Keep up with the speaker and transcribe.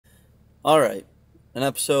Alright, an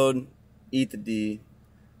episode, Eat the D.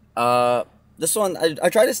 This one, I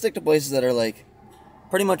try to stick to places that are like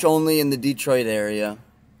pretty much only in the Detroit area.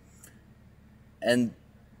 And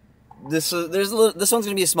this one's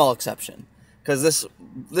gonna be a small exception because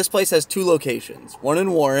this place has two locations. One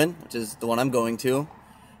in Warren, which is the one I'm going to,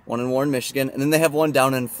 one in Warren, Michigan, and then they have one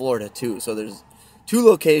down in Florida too. So there's two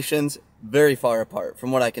locations very far apart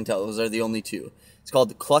from what I can tell. Those are the only two. It's called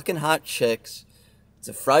the Cluckin Hot Chicks. It's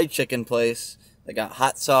a fried chicken place. They got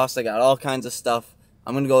hot sauce. They got all kinds of stuff.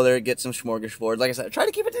 I'm going to go there and get some smorgasbord. Like I said, I try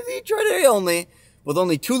to keep it to the Detroit area only, with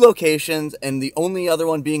only two locations, and the only other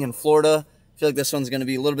one being in Florida. I feel like this one's going to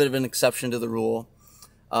be a little bit of an exception to the rule.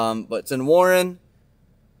 But it's in Warren.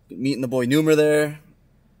 Meeting the boy Newmer there.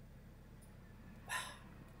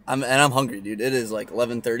 I'm hungry, dude. It is like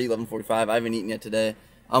 11:30, 11:45. I haven't eaten yet today.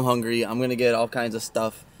 I'm hungry. I'm going to get all kinds of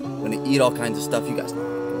stuff. I'm going to eat all kinds of stuff. You guys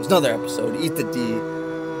know. There's another episode. Eat the D.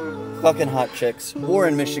 Cluckin Hot Chicks.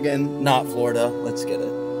 Warren, Michigan, not Florida. Let's get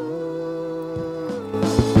it.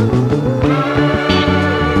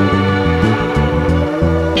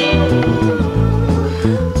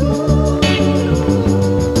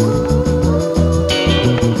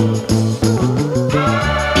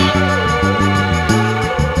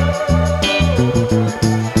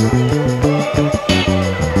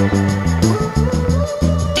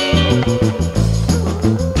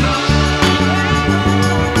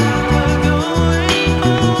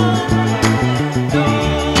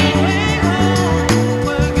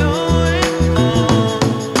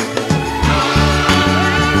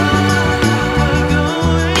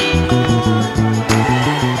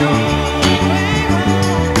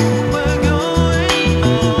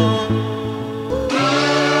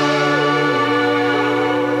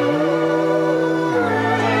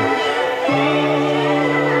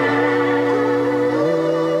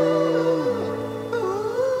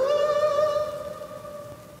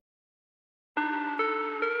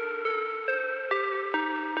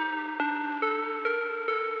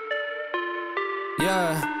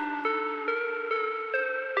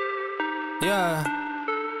 Yeah.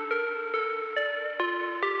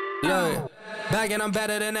 Yeah. Look, back and I'm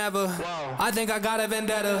better than ever. I think I got a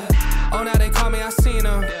vendetta. Oh, now they call me, I seen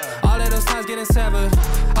them. All of those times getting severed.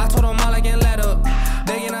 I told them all I can let up.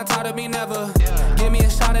 They get not tired of me never. Give me a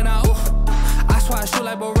shot and I swear I shoot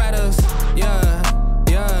like Berettas. Yeah,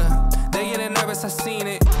 yeah. They getting nervous, I seen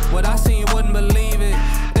it. What I seen, you wouldn't believe it.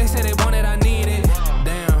 They say they want it, I need it.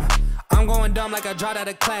 Damn. I'm going dumb like I dropped out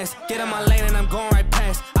of class. Get in my lane and I'm going right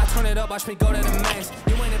past. I turn it up, watch me go to the max.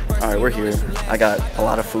 Alright, we're here. I got a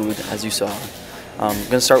lot of food, as you saw. I'm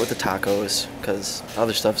going to start with the tacos, because the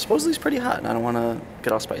other stuff supposedly is pretty hot, and I don't want to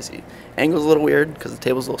get all spicy. Angle's a little weird, because the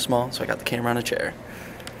table's a little small, so I got the camera on a chair.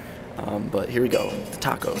 But here we go, the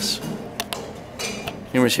tacos.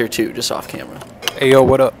 Humor's here too, just off camera. Hey yo,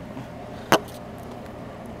 what up?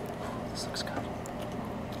 This looks good.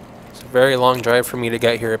 It's a very long drive for me to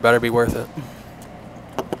get here. It better be worth it.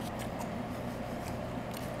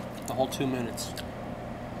 The whole 2 minutes.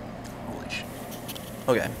 Holy shit.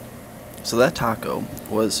 Okay, so that taco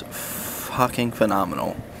was fucking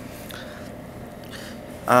phenomenal.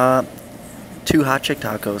 2 hot chick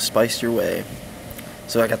tacos, spiced your way.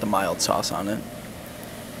 So I got the mild sauce on it.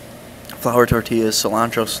 Flour tortillas,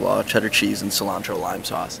 cilantro slaw, cheddar cheese, and cilantro lime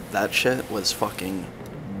sauce. That shit was fucking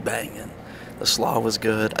banging. The slaw was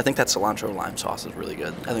good. I think that cilantro lime sauce is really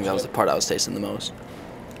good. I think that was the part I was tasting the most.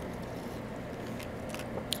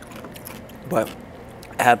 But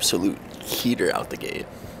absolute heater out the gate.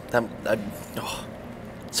 Oh,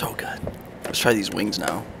 so good. Let's try these wings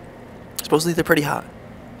now. Supposedly they're pretty hot.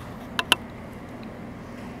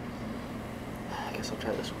 I guess I'll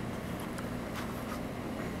try this one.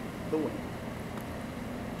 The wing.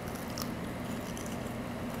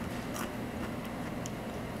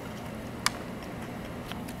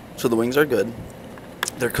 So the wings are good.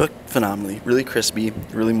 They're cooked phenomenally. Really crispy,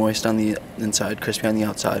 really moist on the inside, crispy on the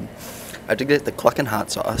outside. I did get the Cluckin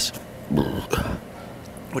Hot sauce,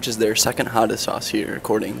 which is their second hottest sauce here,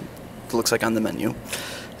 according to looks like on the menu.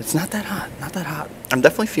 It's not that hot, not that hot. I'm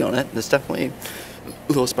definitely feeling it. It's definitely a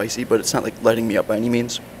little spicy, but it's not like lighting me up by any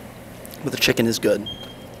means. But the chicken is good.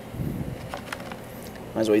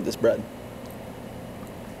 Might as well eat this bread.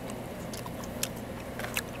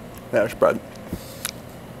 Yeah, it's bread.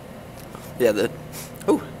 Yeah,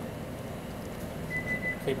 ooh.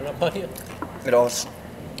 Creeping up on you? It all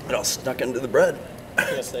stuck into the bread. I was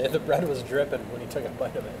gonna say, the bread was dripping when you took a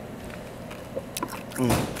bite of it.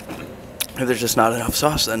 If there's just not enough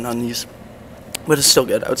sauce then on these. But it's still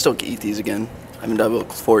good. I would still eat these again. I mean, I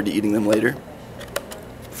look forward to eating them later.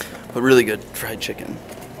 But really good fried chicken.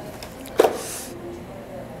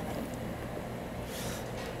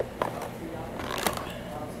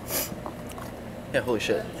 Yeah, holy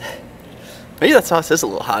shit. Maybe that sauce is a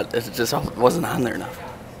little hot. It just wasn't on there enough.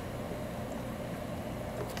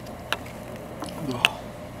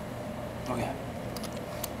 Oh yeah.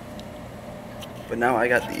 But now I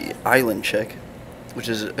got the Island Chick, which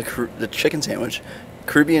is the chicken sandwich,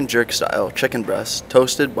 Caribbean jerk style, chicken breast,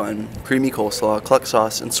 toasted bun, creamy coleslaw, cluck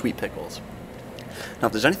sauce, and sweet pickles. Now,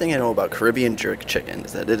 if there's anything I know about Caribbean jerk chicken,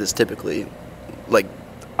 is that it is typically, like,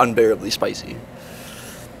 unbearably spicy.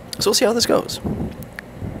 So we'll see how this goes.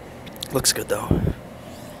 Looks good, though.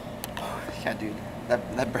 Yeah, dude.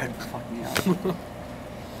 That bread fucked me up.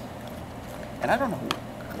 And I don't know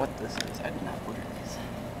what this is. I did not order these.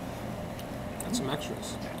 That's some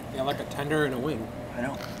extras. Yeah, like a tender and a wing. I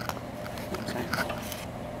know.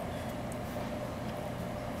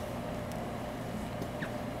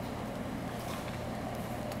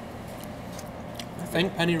 I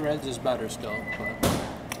think Penny Red's is better still, but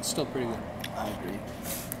it's still pretty good. I agree.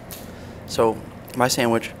 So, my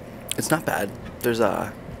sandwich, it's not bad. There's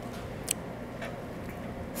I'm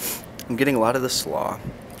getting a lot of the slaw,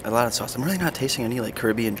 a lot of sauce. I'm really not tasting any like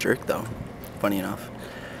Caribbean jerk though. Funny enough,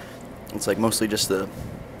 it's like mostly just the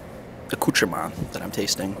accoutrement that I'm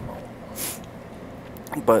tasting.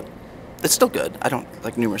 But it's still good. I don't,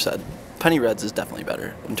 like Numer said, Penny Red's is definitely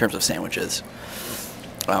better in terms of sandwiches.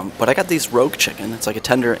 But I got these rogue chicken. It's like a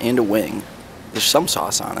tender and a wing. There's some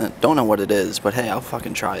sauce on it. Don't know what it is, but hey, I'll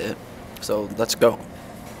fucking try it. So let's go.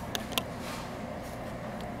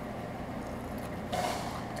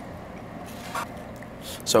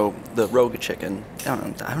 So the rogue chicken, I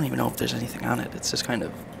don't even know if there's anything on it. It's just kind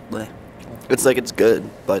of bleh. It's like it's good,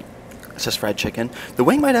 but it's just fried chicken. The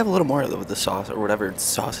wing might have a little more of the sauce or whatever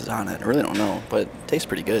sauce is on it. I really don't know, but it tastes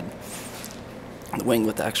pretty good. The wing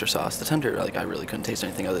with the extra sauce. The tender, like, I really couldn't taste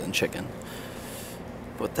anything other than chicken.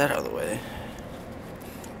 Put that out of the way.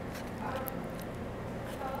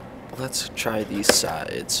 Let's try these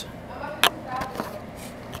sides.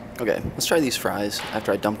 Okay, let's try these fries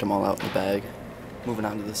after I dumped them all out in the bag. Moving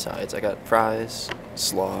on to the sides. I got fries,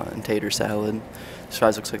 slaw, and tater salad. These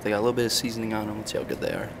fries looks like they got a little bit of seasoning on them. Let's see how good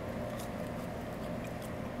they are.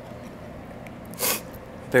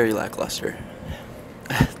 Very lackluster.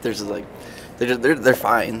 There's like, they're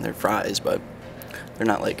fine. They're fries, but they're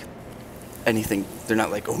not like anything. They're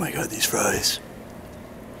not like, oh my god, these fries.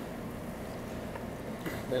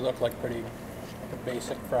 They look like pretty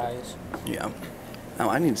basic fries. Yeah.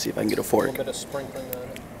 Now I need to see if I can get a fork. A little bit of sprinkling on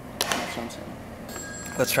it. That's what I'm saying.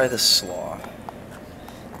 Let's try this slaw.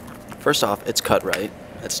 First off, it's cut right.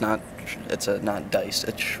 It's not diced.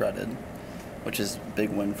 It's shredded, which is a big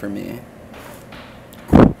win for me.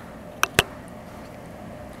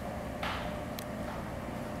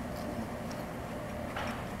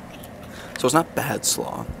 So it's not bad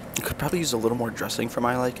slaw. You could probably use a little more dressing for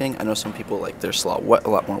my liking. I know some people like their slaw wet, a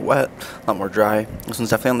lot more wet, a lot more dry. This one's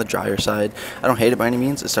definitely on the drier side. I don't hate it by any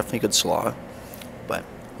means. It's definitely good slaw, but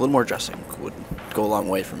a little more dressing would go a long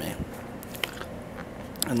way for me.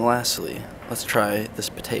 And lastly, let's try this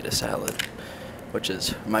potato salad, which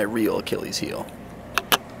is my real Achilles heel.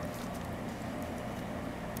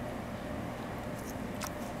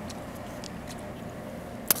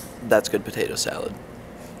 That's good potato salad.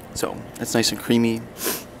 So it's nice and creamy.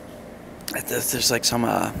 There's like some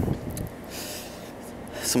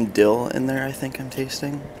dill in there. I think I'm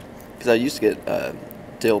tasting, because I used to get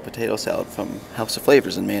dill potato salad from House of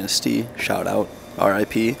Flavors in Manistee. Shout out,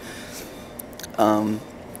 R.I.P. And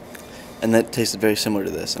that tasted very similar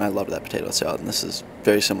to this, and I loved that potato salad. And this is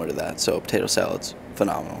very similar to that. So potato salad's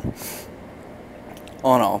phenomenal.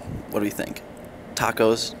 All in all, what do we think?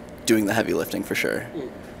 Tacos doing the heavy lifting for sure.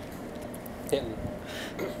 Hitting.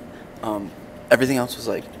 Everything else was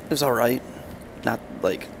like, it was alright. Not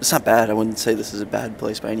like, it's not bad. I wouldn't say this is a bad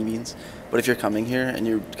place by any means. But if you're coming here and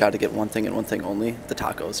you've got to get one thing and one thing only, the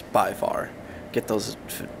tacos, by far. Get those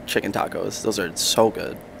chicken tacos. Those are so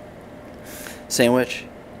good. Sandwich,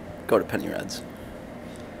 go to Penny Red's.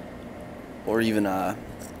 Or even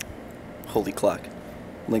Holy Cluck.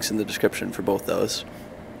 Links in the description for both those.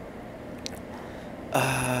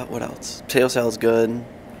 What else? Potato salad's good.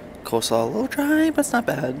 Coleslaw a little dry, but it's not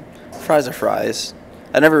bad. Fries are fries.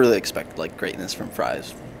 I never really expected like greatness from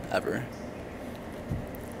fries, ever.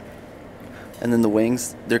 And then the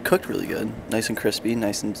wings, they're cooked really good. Nice and crispy,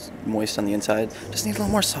 nice and moist on the inside. Just need a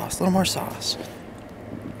little more sauce, a little more sauce.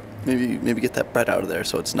 Maybe get that bread out of there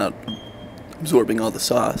so it's not absorbing all the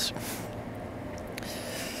sauce.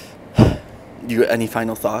 You got any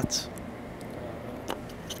final thoughts?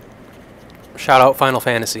 Shout out Final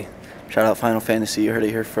Fantasy. Shout out Final Fantasy. You heard it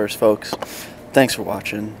here first, folks. Thanks for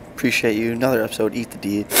watching. Appreciate you. Another episode, Eat the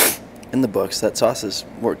D. In the books. That sauce is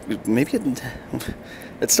maybe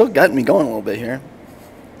it's still got me going a little bit here.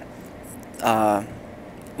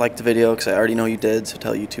 Like the video, because I already know you did, so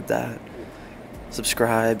tell YouTube that.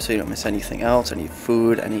 Subscribe so you don't miss anything else, any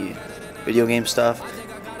food, any video game stuff.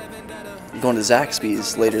 I'm going to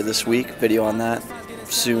Zaxby's later this week, video on that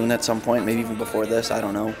soon at some point, maybe even before this, I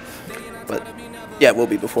don't know. But yeah, it will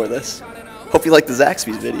be before this. Hope you like the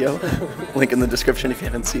Zaxby's video. Link in the description if you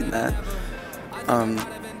haven't seen that.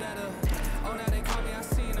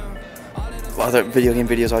 Other video game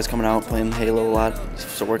videos always coming out, playing Halo a lot,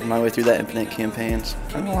 so working my way through that Infinite campaigns.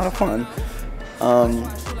 Having a lot of fun.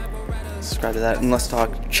 Subscribe to that, and let's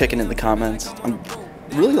talk chicken in the comments. I'm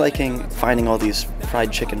really liking finding all these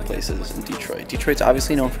fried chicken places in Detroit. Detroit's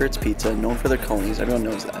obviously known for its pizza, known for their conies, everyone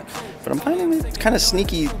knows that. But I'm finding it's kind of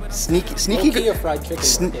sneaky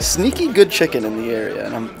good chicken in the area,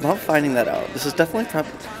 and I'm love finding that out. This is definitely I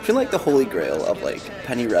feel like the holy grail of like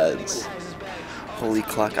Penny Red's, Holy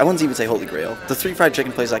Cluck. I wouldn't even say holy grail. The 3 fried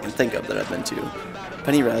chicken places I can think of that I've been to: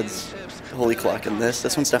 Penny Red's, Holy Cluck, and this.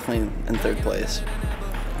 This one's definitely in 3rd place.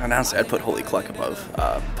 And honestly, I'd put Holy Cluck above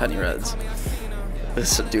Penny Red's.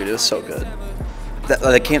 Dude, it was so good.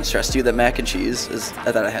 I can't stress to you that mac and cheese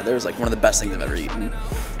that I had there was like one of the best things I've ever eaten.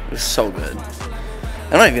 It was so good.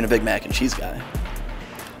 I'm not even a big mac and cheese guy.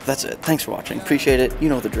 That's it. Thanks for watching. Appreciate it. You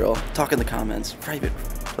know the drill. Talk in the comments.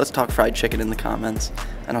 Let's talk fried chicken in the comments.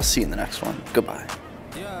 And I'll see you in the next one. Goodbye.